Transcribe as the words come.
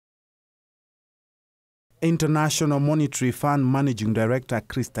International Monetary Fund Managing Director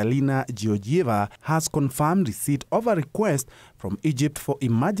Kristalina Georgieva has confirmed receipt of a request from Egypt for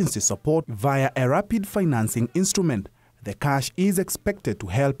emergency support via a rapid financing instrument. The cash is expected to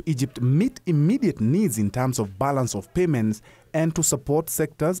help Egypt meet immediate needs in terms of balance of payments and to support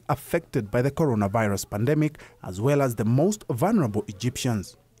sectors affected by the coronavirus pandemic, as well as the most vulnerable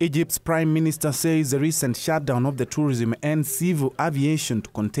Egyptians. Egypt's Prime Minister says the recent shutdown of the tourism and civil aviation to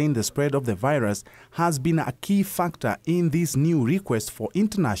contain the spread of the virus has been a key factor in this new request for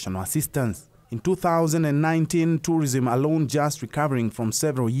international assistance. In 2019, tourism alone, just recovering from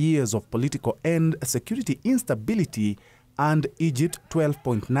several years of political and security instability, earned Egypt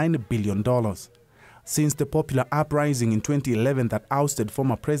 $12.9 billion. Since the popular uprising in 2011 that ousted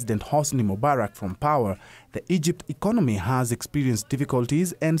former President Hosni Mubarak from power, the Egypt economy has experienced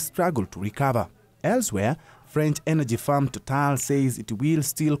difficulties and struggled to recover. Elsewhere, French energy firm Total says it will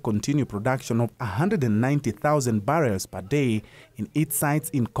still continue production of 190,000 barrels per day in its sites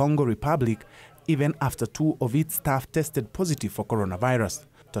in Congo Republic, even after 2 of its staff tested positive for coronavirus.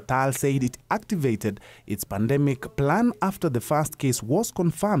 Total said it activated its pandemic plan after the first case was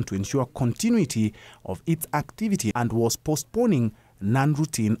confirmed to ensure continuity of its activity and was postponing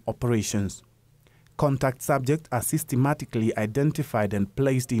non-routine operations. Contact subjects are systematically identified and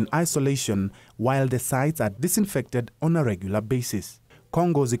placed in isolation while the sites are disinfected on a regular basis.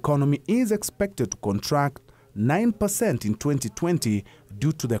 Congo's economy is expected to contract 9% in 2020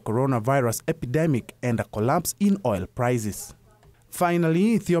 due to the coronavirus epidemic and a collapse in oil prices.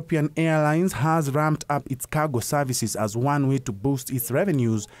 Finally, Ethiopian Airlines has ramped up its cargo services as one way to boost its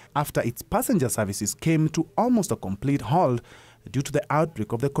revenues after its passenger services came to almost a complete halt due to the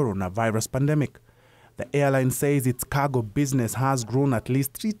outbreak of the coronavirus pandemic. The airline says its cargo business has grown at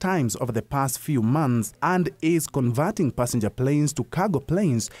least 3 times over the past few months and is converting passenger planes to cargo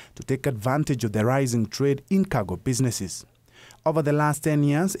planes to take advantage of the rising trade in cargo businesses. Over the last 10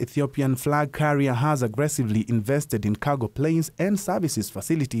 years, Ethiopian flag carrier has aggressively invested in cargo planes and services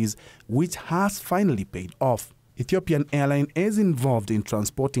facilities, which has finally paid off. Ethiopian Airline is involved in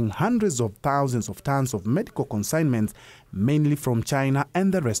transporting hundreds of thousands of tons of medical consignments, mainly from China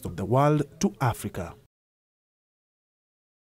and the rest of the world, to Africa.